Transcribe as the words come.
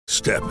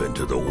Step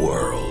into the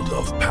world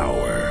of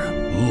power,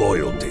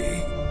 loyalty,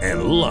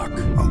 and luck.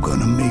 I'm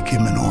gonna make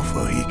him an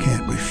offer he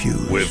can't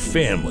refuse. With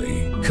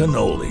family,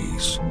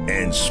 cannolis,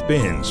 and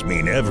spins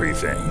mean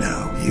everything.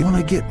 Now, you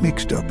wanna get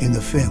mixed up in the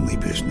family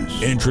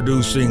business.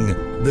 Introducing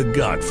The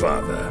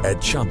Godfather at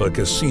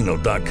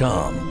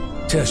ChumbaCasino.com.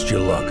 Test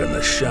your luck in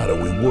the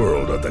shadowy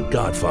world of The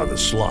Godfather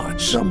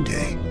slot.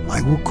 Someday,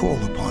 I will call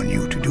upon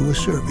you to do a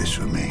service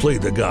for me. Play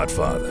The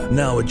Godfather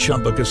now at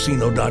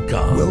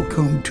ChumbaCasino.com.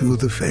 Welcome to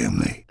the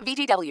family.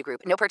 VGW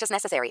Group. No purchase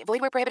necessary. Void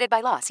where prohibited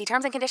by law. See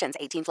terms and conditions.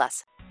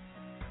 18+.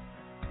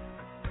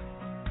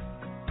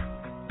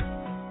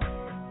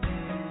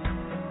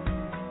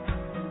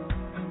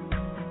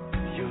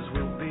 Yours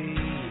will be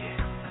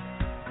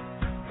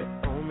the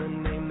only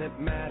name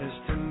that matters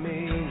to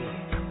me.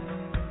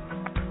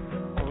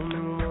 The only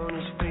one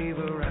whose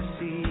favor I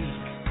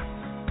seek.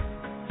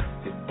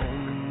 The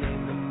only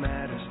name that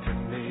matters to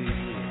me.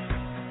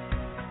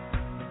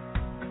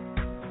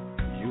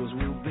 Yours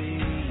will be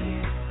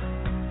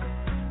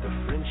the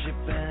friendship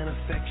and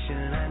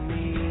affection I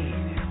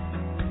need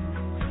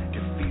to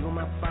feel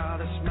my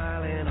Father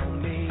smiling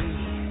on me.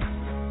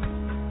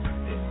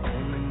 The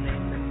only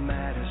name that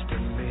matters to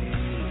me.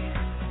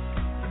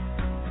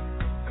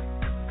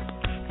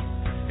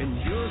 And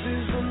yours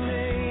is the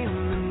name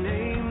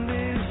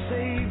that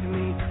saved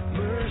me.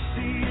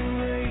 Mercy and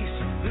grace,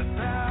 the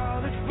power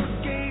that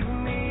forgave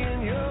me.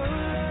 And your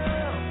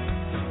love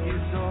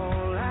is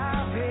all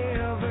I've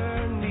ever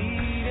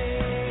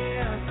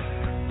needed.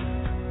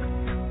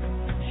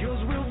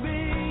 Yours will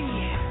be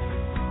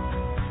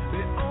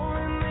the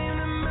only name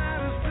that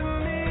matters to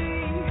me.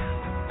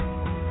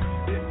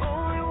 The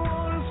only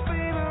one whose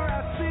favor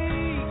I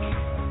seek.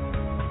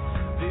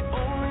 The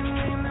only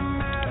name that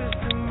matters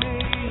to me.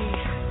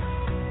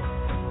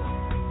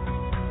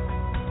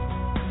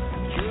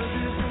 Yours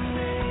is the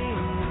name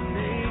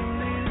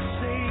that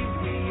saved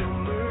me. Your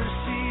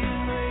mercy and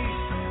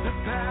grace, the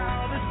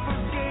power that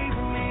forgave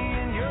me.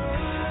 And your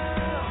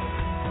love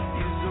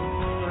is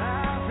all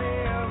I've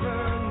ever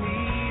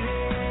needed.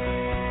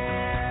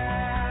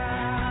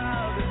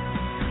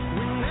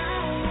 When I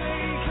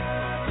wake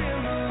up in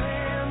the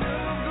land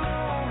of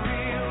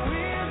glory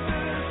with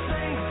the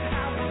saints,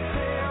 I will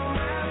tell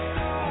my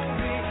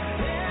story.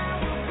 There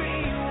will be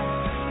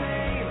one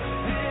name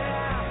that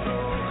I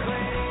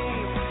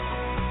proclaim.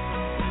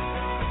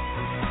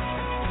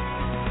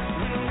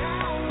 When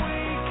I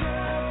wake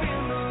up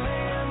in the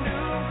land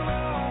of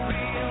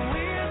glory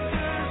with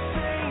the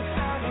saints,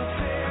 I will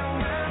tell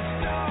my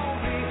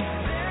story.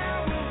 There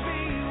will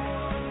be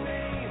one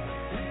name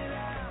that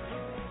I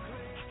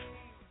proclaim.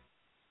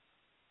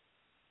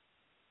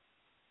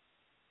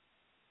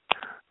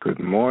 Good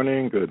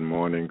morning, good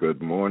morning,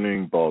 good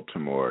morning,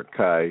 Baltimore.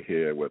 Kai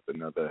here with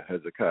another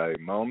Hezekiah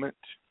moment,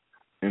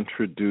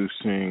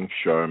 introducing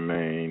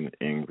Charmaine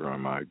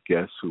Ingram, our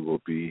guest who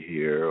will be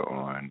here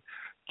on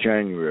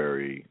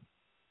January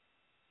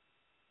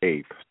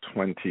 8th,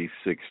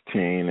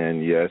 2016.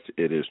 And yes,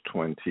 it is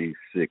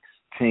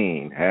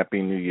 2016.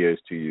 Happy New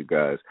Year's to you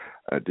guys.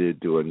 I did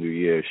do a New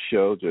Year's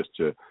show just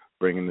to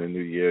bring in the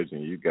New Year's,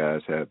 and you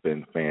guys have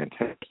been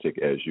fantastic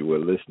as you were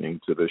listening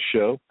to the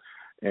show.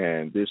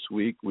 And this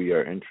week we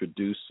are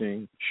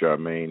introducing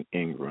Charmaine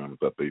Ingram.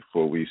 But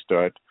before we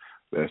start,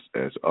 let's,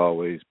 as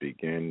always,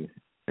 begin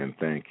in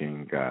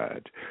thanking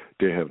God.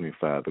 Dear Heavenly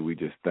Father, we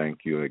just thank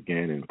you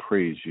again and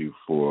praise you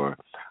for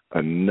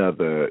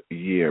another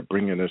year,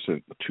 bringing us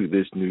to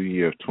this new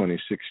year of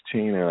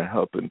 2016 and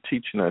helping,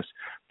 teaching us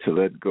to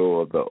let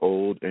go of the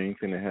old.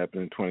 Anything that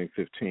happened in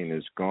 2015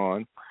 is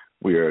gone.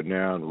 We are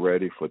now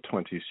ready for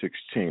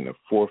 2016, the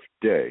fourth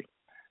day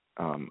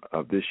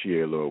of this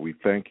year, Lord. We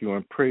thank you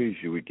and praise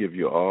you. We give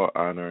you all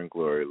honor and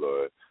glory,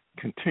 Lord.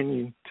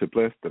 Continue to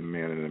bless the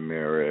man in the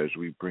mirror as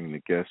we bring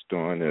the guest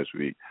on, as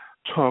we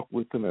talk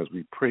with them, as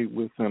we pray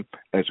with them,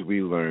 as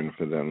we learn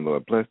from them,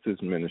 Lord. Bless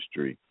this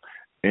ministry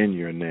in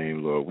your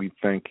name, Lord. We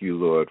thank you,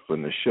 Lord, for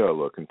Nichelle,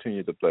 Lord.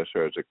 Continue to bless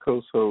her as a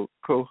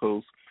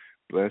co-host.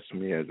 Bless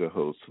me as a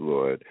host,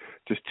 Lord.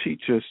 Just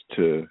teach us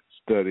to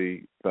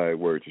study thy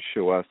word, to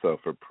show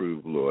ourselves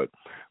approved, Lord.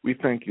 We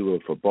thank you,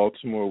 Lord, for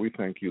Baltimore. We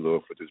thank you,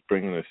 Lord, for just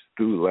bringing us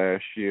through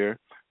last year.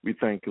 We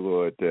thank you,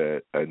 Lord,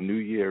 that a new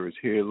year is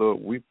here,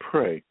 Lord. We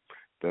pray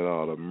that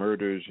all the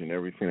murders and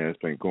everything that's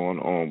been going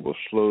on will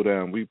slow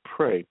down. We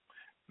pray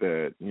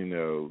that,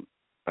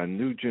 a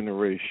new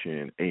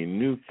generation, a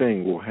new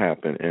thing will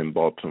happen in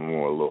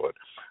Baltimore, Lord.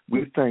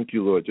 We thank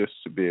you, Lord, just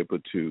to be able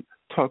to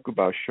talk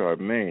about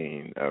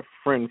Charmaine, a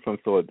friend from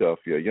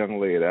Philadelphia, a young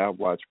lady that I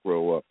watched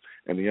grow up,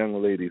 and a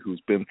young lady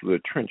who's been through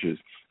the trenches,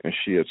 and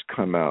she has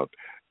come out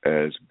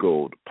as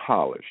gold,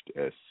 polished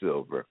as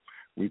silver.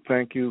 We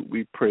thank you.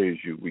 We praise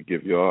you. We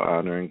give you all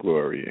honor and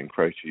glory. In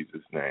Christ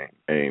Jesus' name,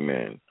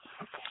 amen.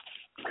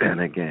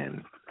 And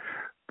again,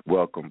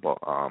 welcome,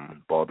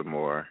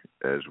 Baltimore,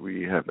 as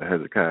we have a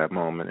Hezekiah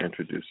moment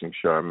introducing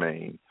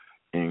Charmaine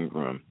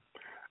Ingram.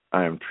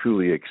 I am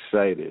truly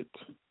excited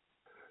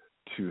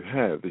to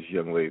have this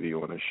young lady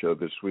on the show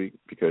this week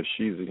because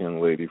she's a young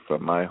lady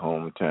from my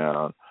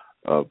hometown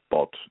of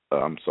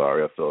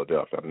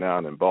Philadelphia. I'm now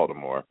in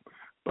Baltimore,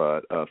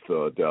 but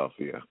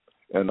Philadelphia.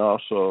 And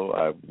also,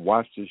 I've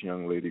watched this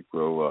young lady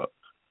grow up.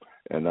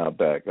 And now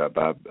back up.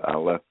 I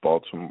left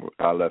Baltimore.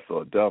 I left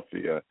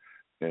Philadelphia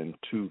in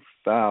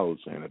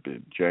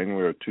 2000,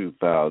 January of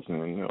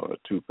 2000 or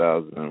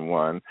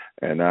 2001,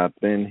 and I've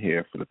been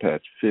here for the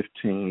past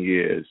 15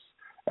 years.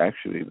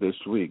 Actually, this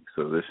week.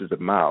 So this is a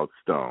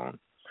milestone.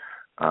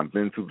 I've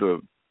been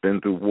through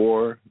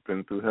war,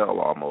 been through hell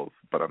almost,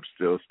 but I'm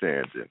still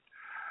standing.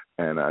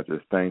 And I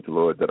just thank the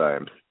Lord that I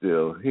am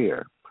still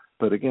here.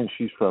 But again,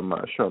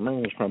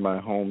 Charmaine is from my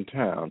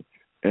hometown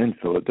in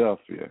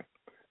Philadelphia.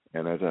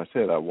 And as I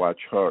said, I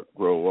watched her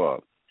grow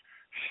up.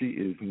 She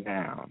is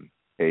now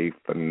a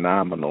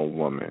phenomenal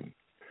woman.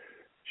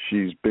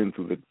 She's been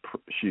through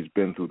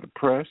the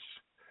press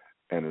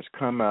and has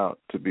come out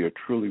to be a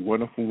truly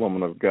wonderful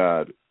woman of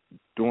God,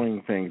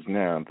 doing things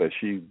now that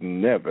she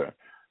never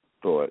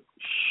thought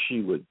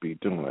she would be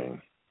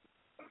doing.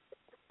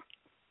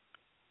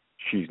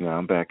 She's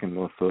now back in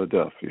North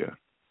Philadelphia.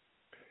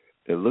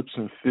 It looks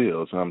and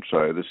feels, I'm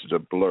sorry, this is a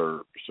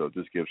blurb, so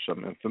this gives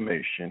some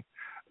information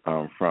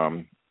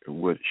from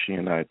what she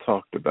and I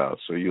talked about.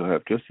 So you'll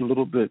have just a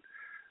little bit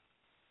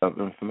of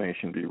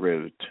information. Be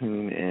ready to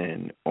tune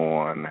in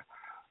on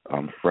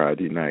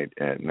Friday night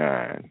at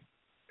 9.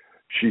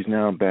 She's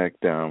now back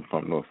down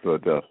from North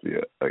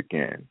Philadelphia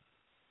again.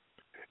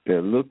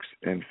 It looks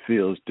and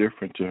feels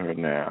different to her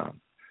now.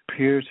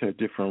 Peers had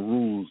different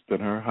rules than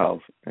her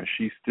house, and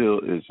she still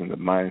is in the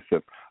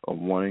mindset of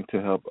wanting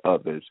to help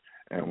others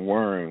and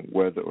worrying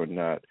whether or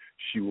not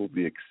she will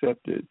be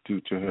accepted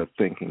due to her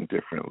thinking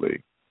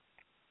differently,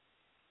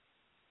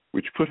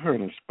 which put her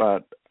in the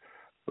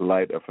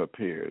spotlight of her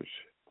peers,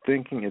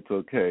 thinking it's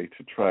okay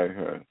to try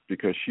her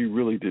because she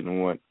really didn't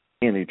want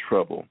any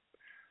trouble.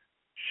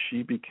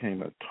 She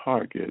became a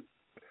target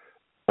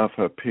of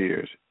her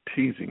peers,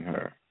 teasing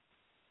her,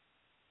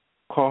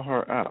 call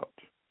her out.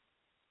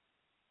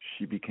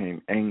 She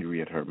became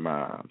angry at her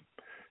mom.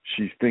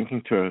 She's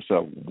thinking to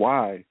herself,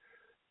 why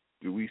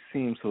do we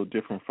seem so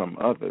different from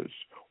others?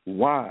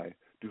 Why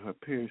do her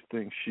peers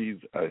think she's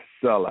a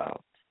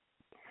sellout?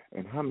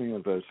 And how many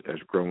of us as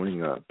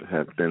growing up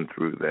have been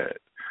through that?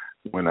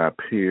 When our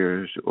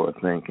peers are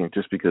thinking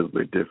just because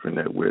we're different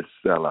that we're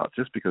sellouts,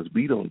 just because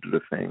we don't do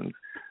the things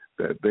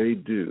that they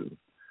do,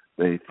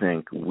 they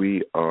think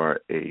we are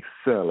a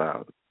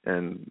sellout.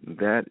 And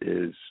that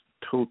is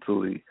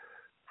totally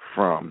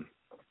from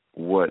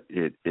what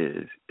it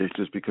is. It's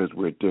just because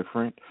we're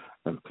different,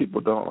 and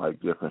people don't like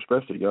different,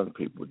 especially young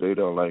people. They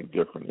don't like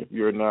different. If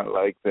you're not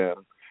like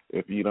them,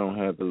 if you don't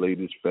have the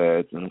latest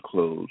fads and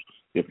clothes,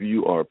 if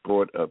you are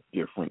brought up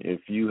different,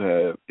 if you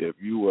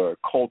are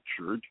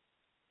cultured,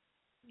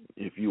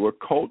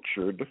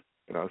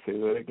 and I'll say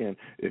that again,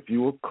 if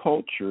you were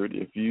cultured,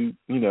 if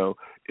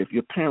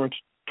your parents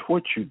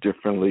taught you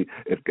differently,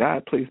 if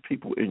God placed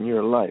people in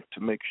your life to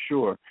make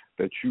sure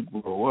that you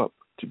grow up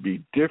to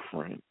be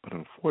different, but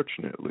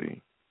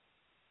unfortunately,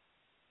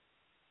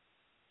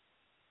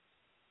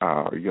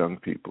 our young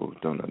people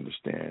don't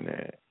understand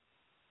that.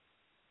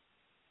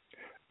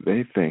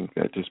 They think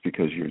that just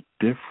because you're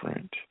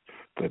different,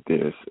 that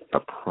there's a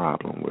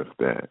problem with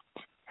that.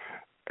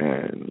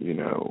 And,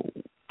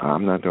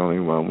 I'm not the only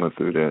one went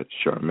through that.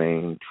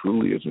 Charmaine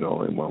truly is the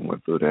only one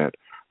went through that.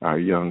 Our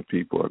young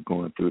people are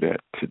going through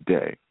that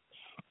today.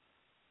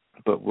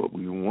 But what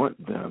we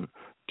want them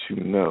to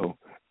know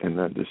and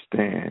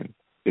understand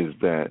is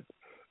that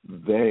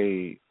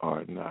they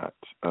are not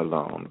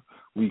alone.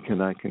 We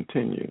cannot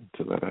continue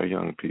to let our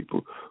young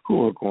people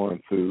who are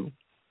going through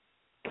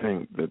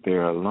think that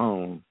they're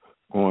alone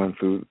going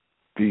through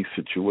these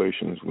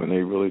situations when they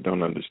really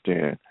don't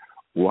understand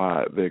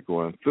why they're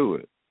going through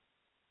it.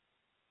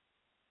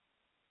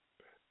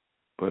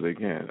 But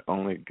again,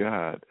 only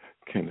God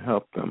can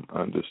help them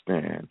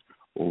understand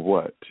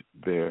what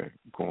they're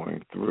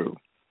going through.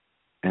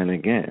 And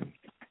again,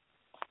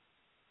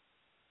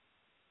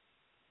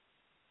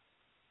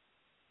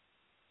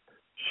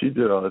 she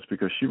did all this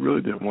because she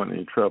really didn't want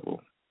any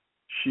trouble.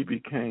 She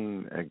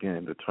became,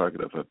 again, the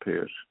target of her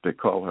peers. They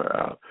call her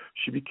out.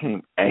 She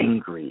became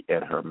angry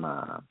at her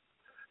mom.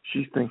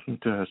 She's thinking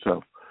to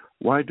herself,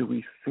 why do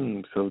we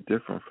seem so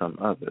different from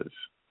others?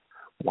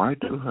 Why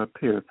do her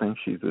peers think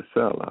she's a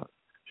sellout?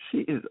 She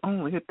is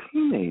only a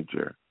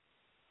teenager.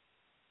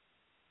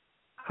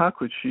 How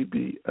could she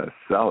be a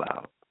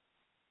sellout?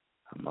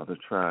 Her mother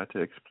tried to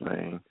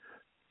explain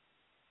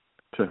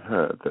to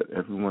her that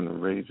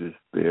everyone raises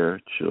their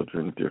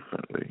children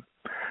differently.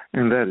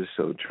 And that is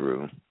so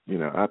true.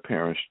 Our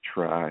parents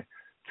try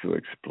to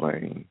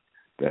explain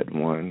that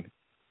one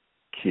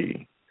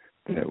key,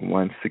 that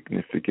one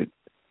significant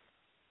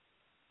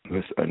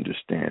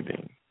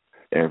misunderstanding.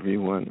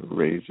 Everyone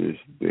raises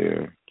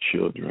their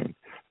children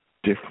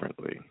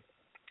differently.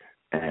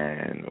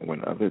 And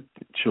when other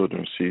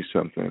children see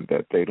something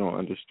that they don't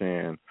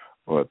understand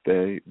or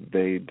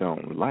they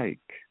don't like,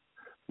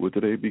 what do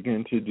they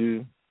begin to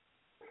do?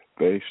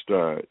 They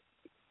start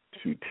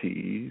to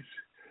tease.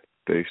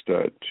 They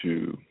start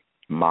to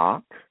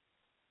mock.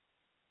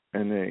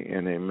 and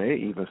they may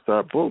even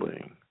start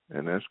bullying.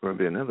 And that's going to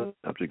be another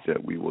subject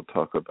that we will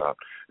talk about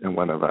in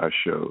one of our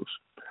shows.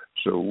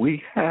 So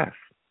we have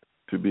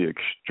to be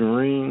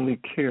extremely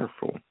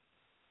careful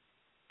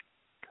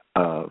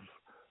of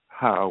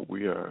how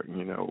we are,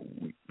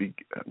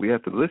 we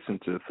have to listen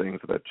to the things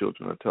that our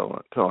children are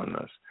telling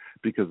us.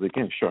 Because,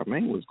 again,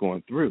 Charmaine was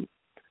going through,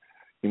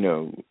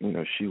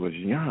 she was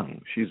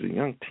young. She's a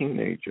young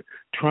teenager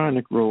trying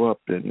to grow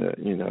up in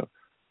the,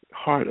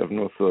 heart of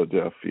North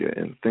Philadelphia,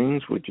 and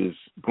things were just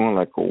going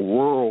like a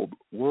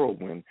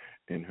whirlwind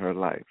in her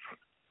life.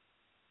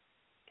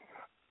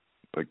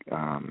 But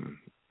I'm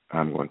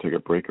going to take a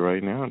break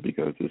right now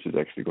because this is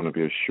actually going to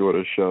be a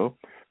shorter show,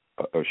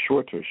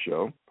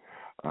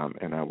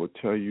 and I will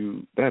tell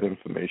you that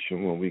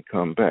information when we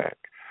come back.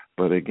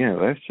 But again,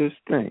 let's just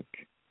think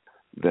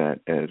that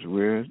as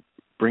we're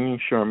bringing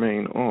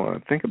Charmaine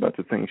on, think about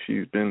the things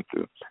she's been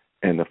through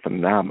and the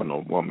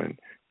phenomenal woman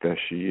that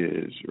she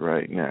is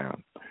right now.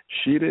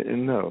 She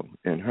didn't know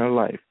in her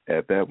life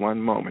at that one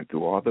moment,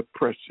 through all the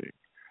pressing,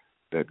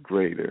 that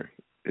greater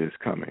is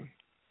coming.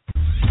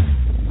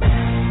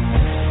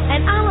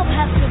 An olive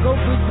has to go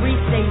through 3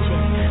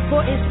 stages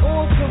for its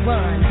oil to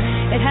run.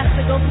 It has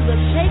to go through the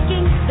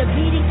shaking, the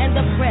beating, and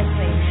the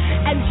pressing.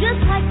 And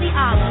just like the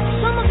olive,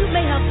 some of you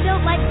may have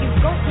felt like you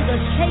go through the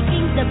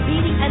shaking, the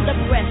beating, and the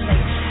pressing.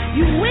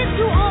 You went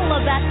through all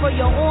of that for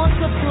your oil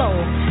to flow.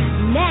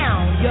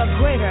 Now your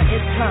greater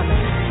is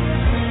coming.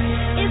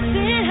 If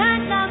it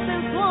had not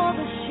been for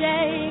the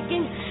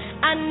shaking,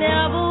 I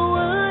never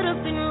would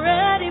have been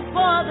ready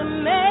for the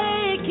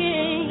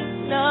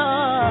making.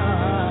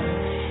 No.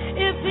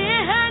 If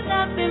it had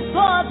not been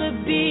for the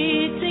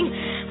beating,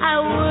 I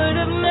would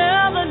have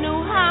never knew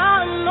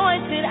how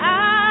anointed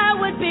I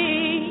would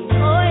be.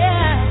 Oh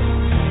yeah.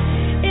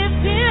 If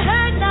it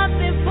had not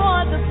been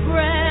for the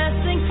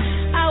pressing,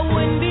 I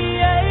wouldn't be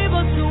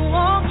able to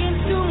walk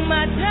into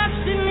my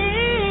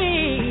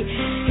destiny.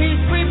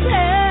 He's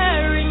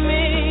preparing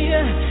me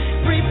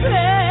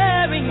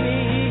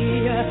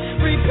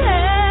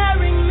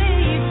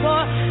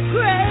for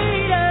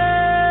greater.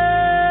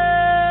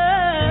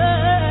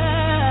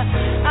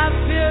 I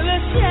feel a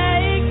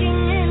shaking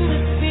in the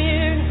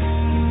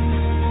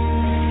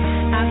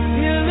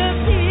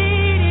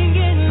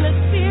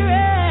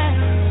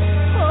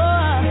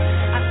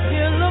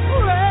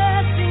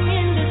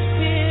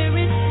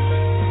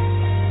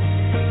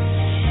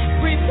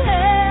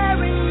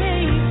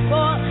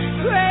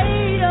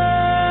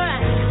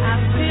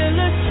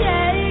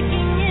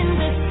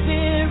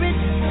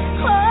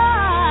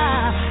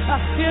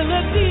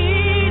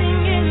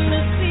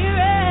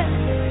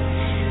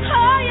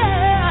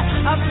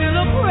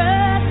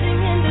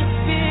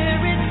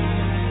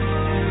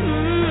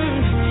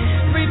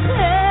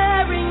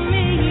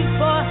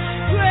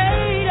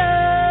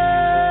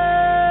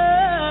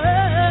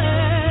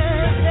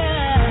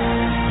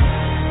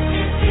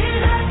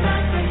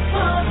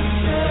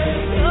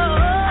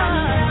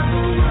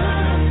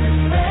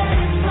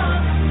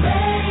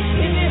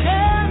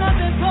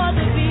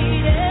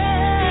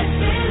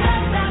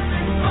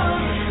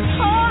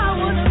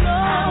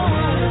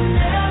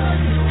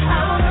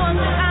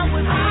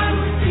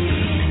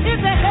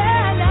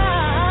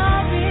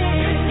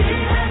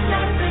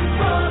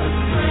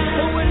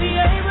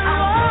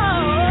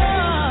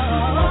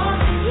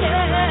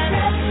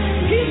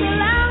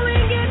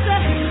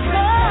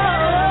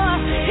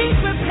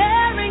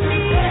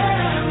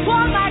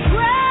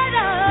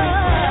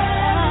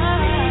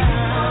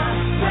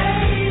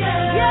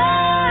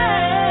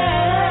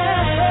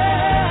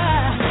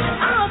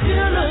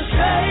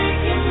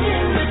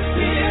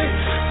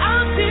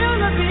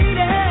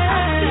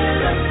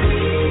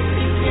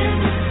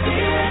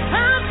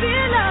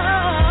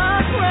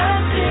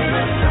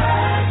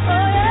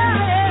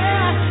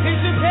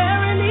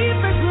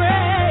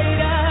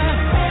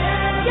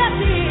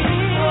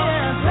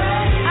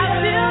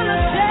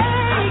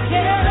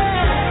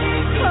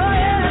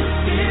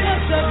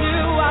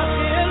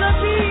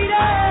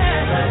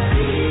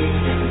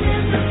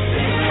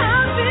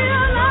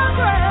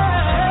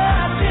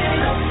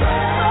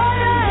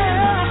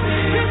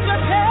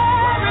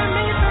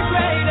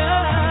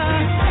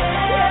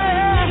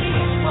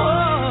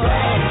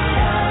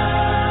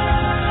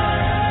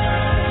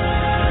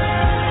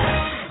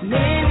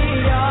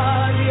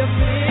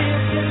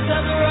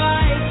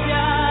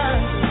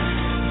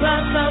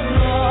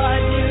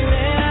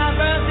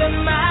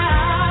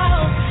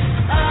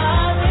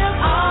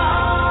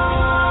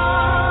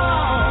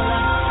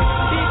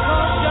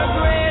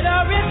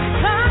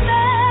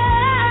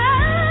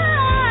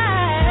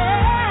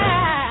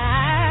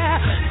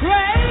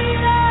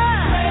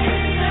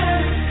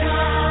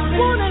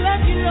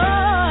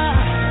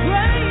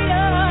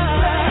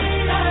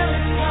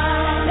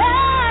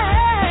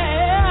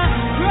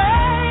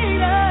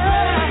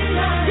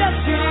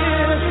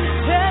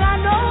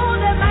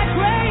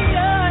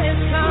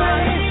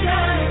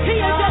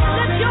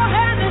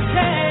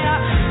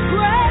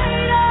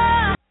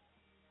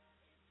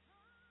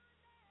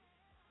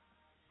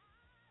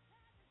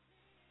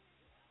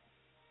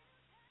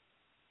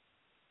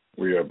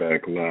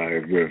back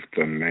live with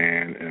the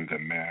man in the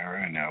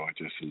mirror. Now,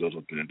 just a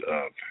little bit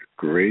of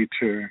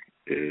greater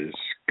is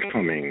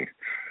coming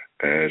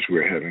as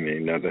we're having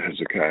another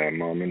Hezekiah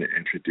moment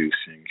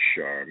introducing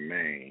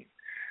Charmaine.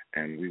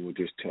 And we were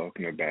just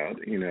talking about,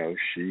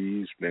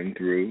 she's been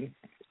through.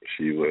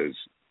 She was,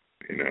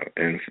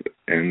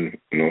 in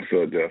North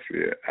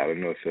Philadelphia, out of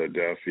North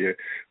Philadelphia.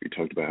 We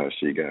talked about how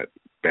she got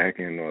back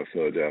in North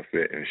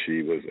Philadelphia, and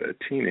she was a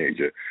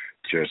teenager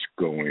just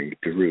going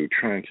through,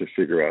 trying to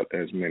figure out,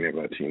 as many of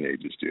our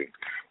teenagers do,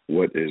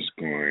 what is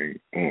going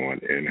on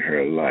in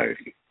her life.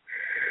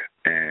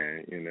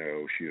 And,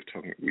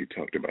 we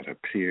talked about her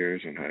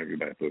peers and how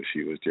everybody thought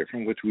she was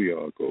different, which we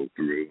all go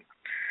through.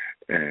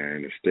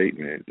 And a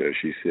statement that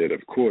she said,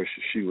 of course,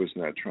 she was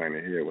not trying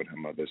to hear what her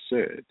mother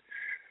said.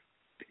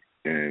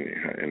 And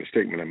in a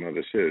statement her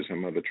mother says, her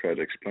mother tried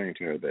to explain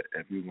to her that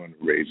everyone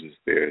raises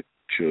their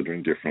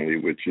children differently,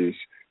 which is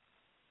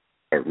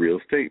a real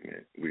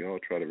statement. We all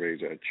try to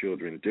raise our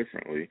children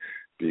differently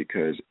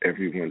because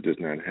everyone does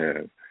not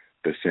have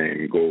the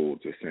same goals,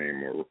 the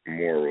same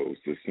morals,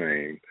 the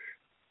same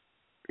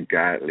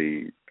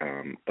godly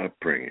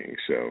upbringing.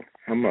 So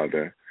her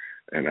mother,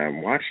 and I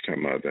watched her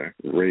mother,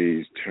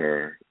 raised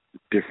her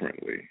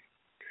differently.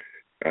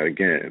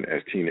 Again,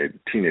 as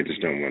teenagers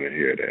don't want to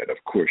hear that.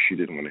 Of course, she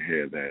didn't want to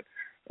hear that.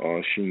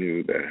 All she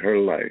knew that her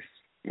life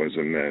was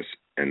a mess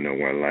and no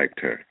one liked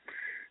her.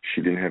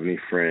 She didn't have any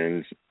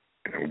friends.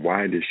 And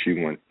why did she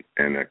want,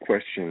 and the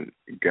question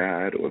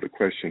God or the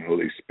question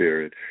Holy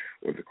Spirit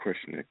or the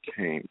question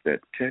that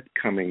kept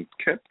coming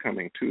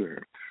to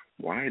her,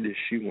 why did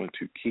she want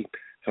to keep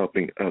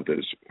helping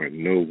others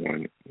when no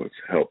one was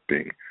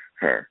helping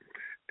her?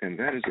 And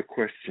that is a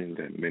question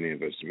that many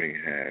of us may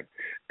have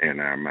in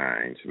our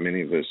minds.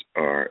 Many of us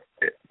are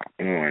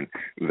on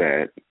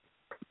that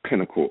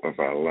pinnacle of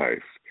our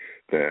life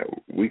that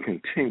we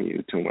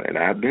continue to win. And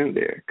I've been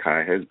there.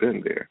 Kai has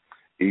been there.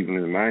 Even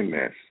in my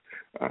mess,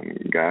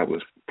 God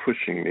was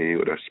pushing me,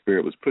 or the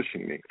Spirit was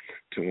pushing me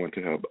to want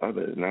to help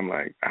others. And I'm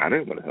like, I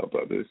didn't want to help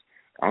others.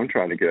 I'm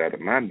trying to get out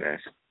of my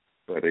mess.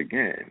 But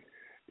again,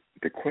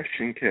 the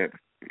question kept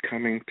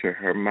coming to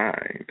her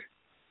mind.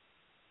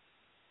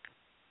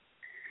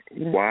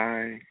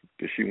 Why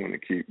does she want to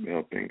keep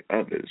helping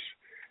others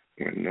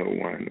when no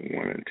one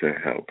wanted to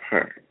help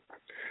her?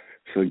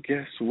 So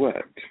guess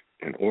what?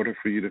 In order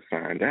for you to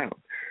find out,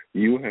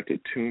 you will have to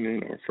tune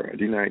in on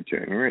Friday night,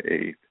 January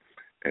 8th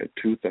at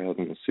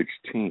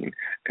 2016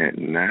 at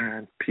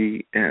 9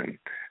 p.m.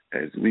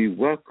 as we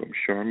welcome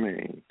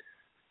Charmaine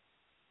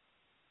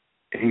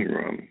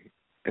Ingram,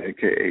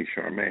 a.k.a.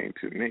 Charmaine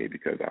to me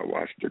because I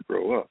watched her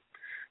grow up,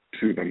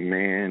 to the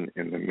Man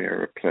in the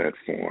Mirror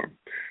platform.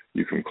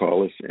 You can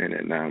call us in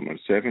at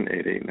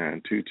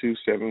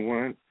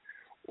 917-889-2271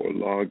 or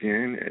log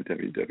in at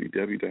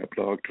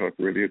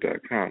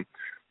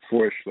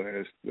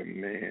www.blogtalkradio.com/The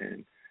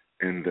Man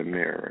in the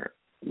Mirror.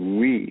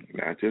 We,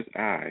 not just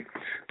I,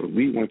 but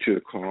we want you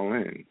to call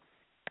in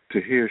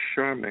to hear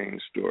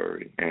Charmaine's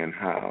story and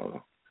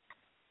how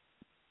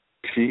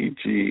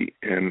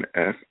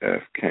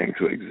TGMFF came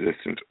to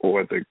existence,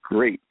 or the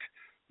Great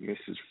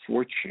Mrs.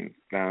 Fortune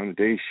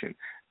Foundation,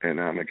 and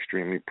I'm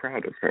extremely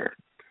proud of her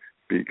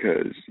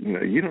because,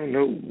 you don't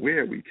know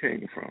where we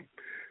came from.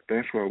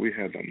 That's why we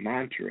have a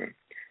mantra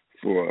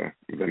for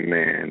the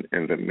Man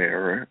in the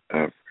Mirror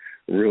of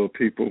real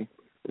people,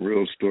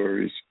 real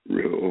stories,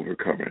 real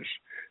overcomers,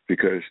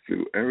 because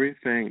through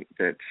everything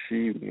that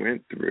she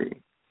went through,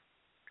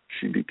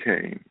 she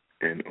became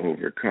an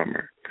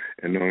overcomer.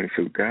 And knowing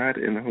through God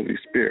and the Holy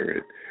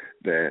Spirit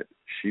that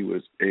she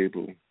was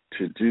able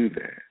to do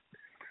that.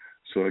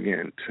 So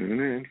again, tune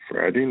in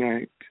Friday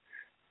night,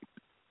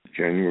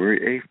 January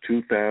 8th,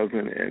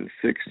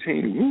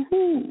 2016.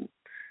 Woohoo!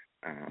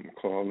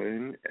 Call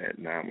in at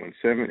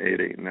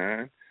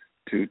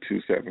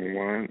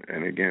 917-889-2271.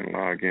 And again,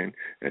 log in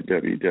at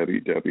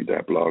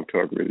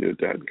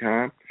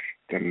www.blogtalkradio.com.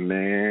 The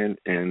Man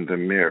in the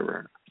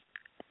Mirror.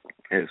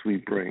 As we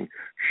bring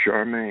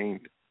Charmaine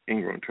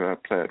Ingram to our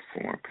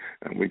platform,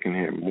 and we can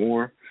hear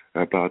more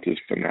about this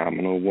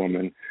phenomenal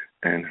woman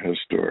and her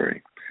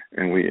story.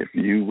 And if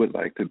you would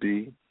like to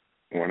be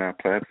on our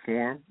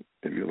platform,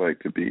 if you'd like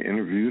to be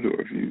interviewed,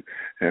 or if you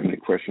have any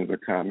questions or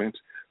comments,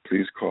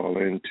 please call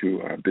in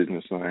to our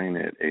business line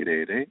at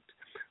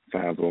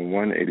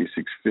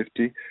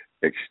 888-501-8650,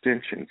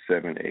 extension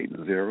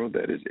 780.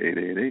 That is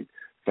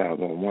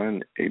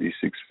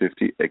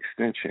 888-501-8650,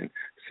 extension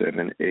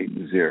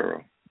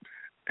 780.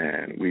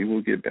 And we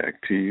will get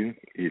back to you,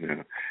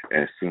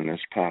 as soon as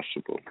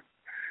possible.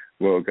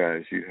 Well,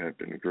 guys, you have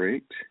been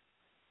great.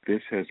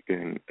 This has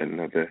been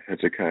another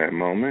Hezekiah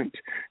moment,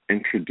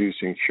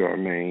 introducing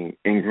Charmaine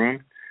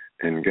Ingram.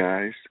 And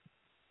guys,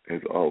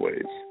 as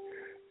always,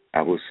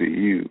 I will see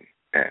you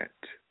at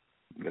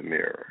the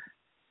mirror.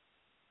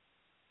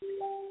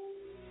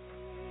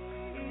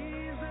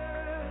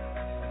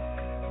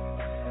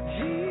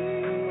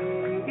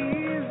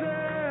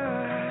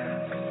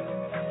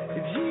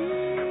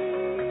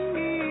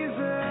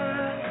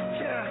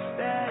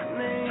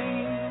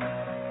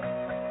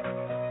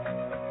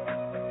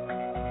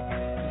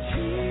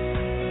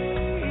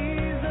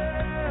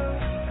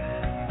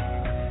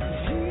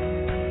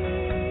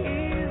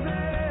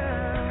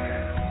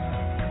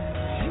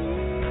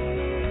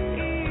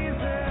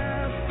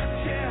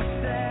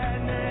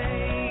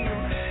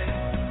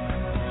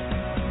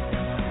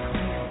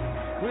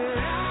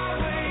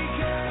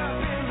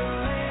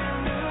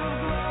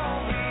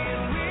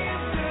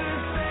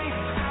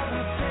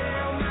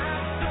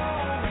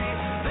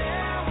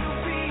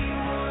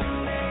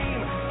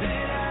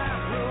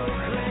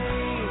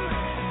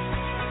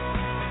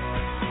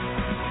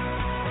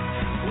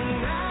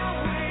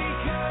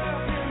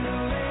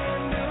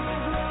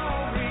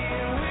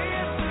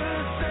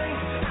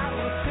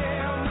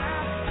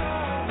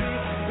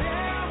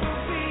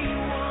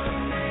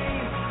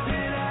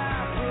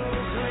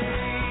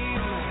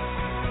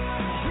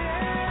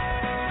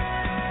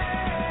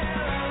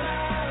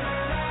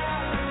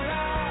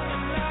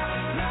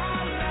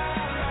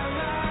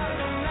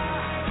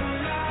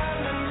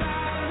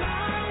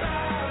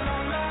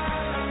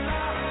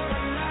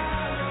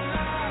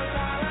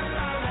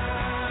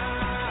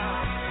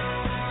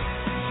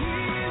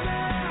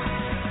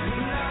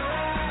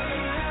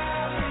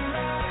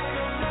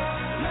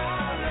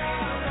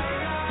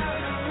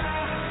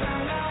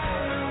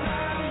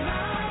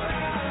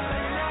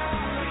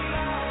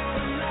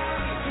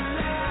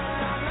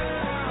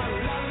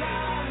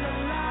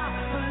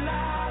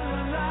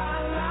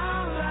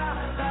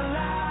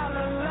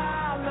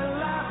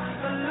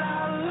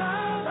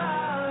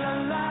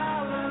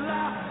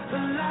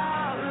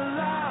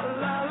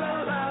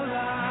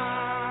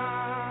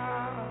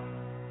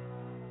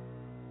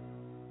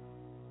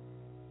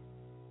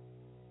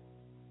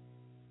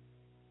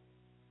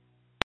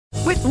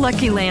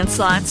 Lucky Land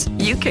Slots,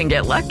 you can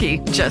get lucky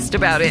just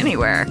about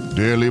anywhere.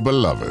 Dearly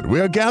beloved, we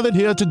are gathered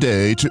here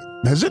today to...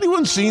 Has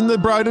anyone seen the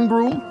bride and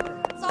groom?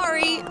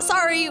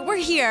 Sorry, we're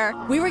here.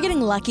 We were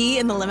getting lucky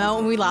in the limo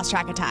and we lost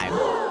track of time.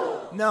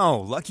 No,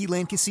 Lucky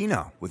Land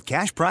Casino, with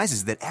cash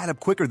prizes that add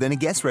up quicker than a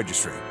guest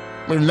registry.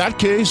 In that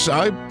case,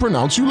 I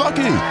pronounce you lucky.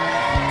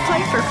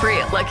 Play for free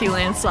at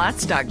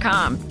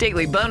LuckyLandSlots.com.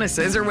 Daily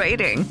bonuses are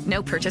waiting.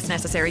 No purchase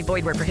necessary.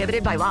 Void where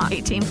prohibited by law.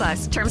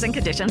 18+. Terms and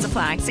conditions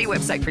apply. See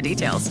website for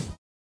details.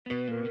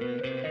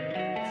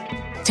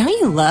 Don't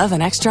you love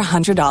an extra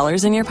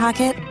 $100 in your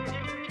pocket?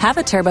 Have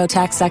a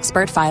TurboTax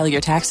expert file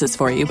your taxes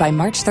for you by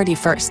March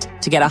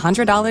 31st to get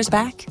 $100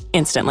 back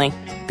instantly.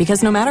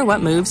 Because no matter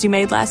what moves you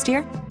made last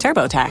year,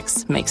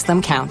 TurboTax makes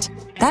them count.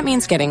 That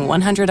means getting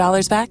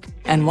 $100 back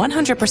and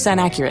 100%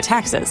 accurate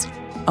taxes,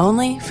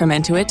 only from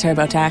Intuit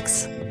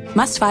TurboTax.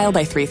 Must file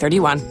by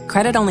 3/31.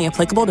 Credit only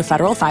applicable to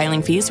federal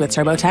filing fees with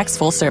TurboTax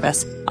full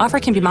service.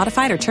 Offer can be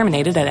modified or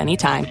terminated at any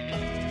time.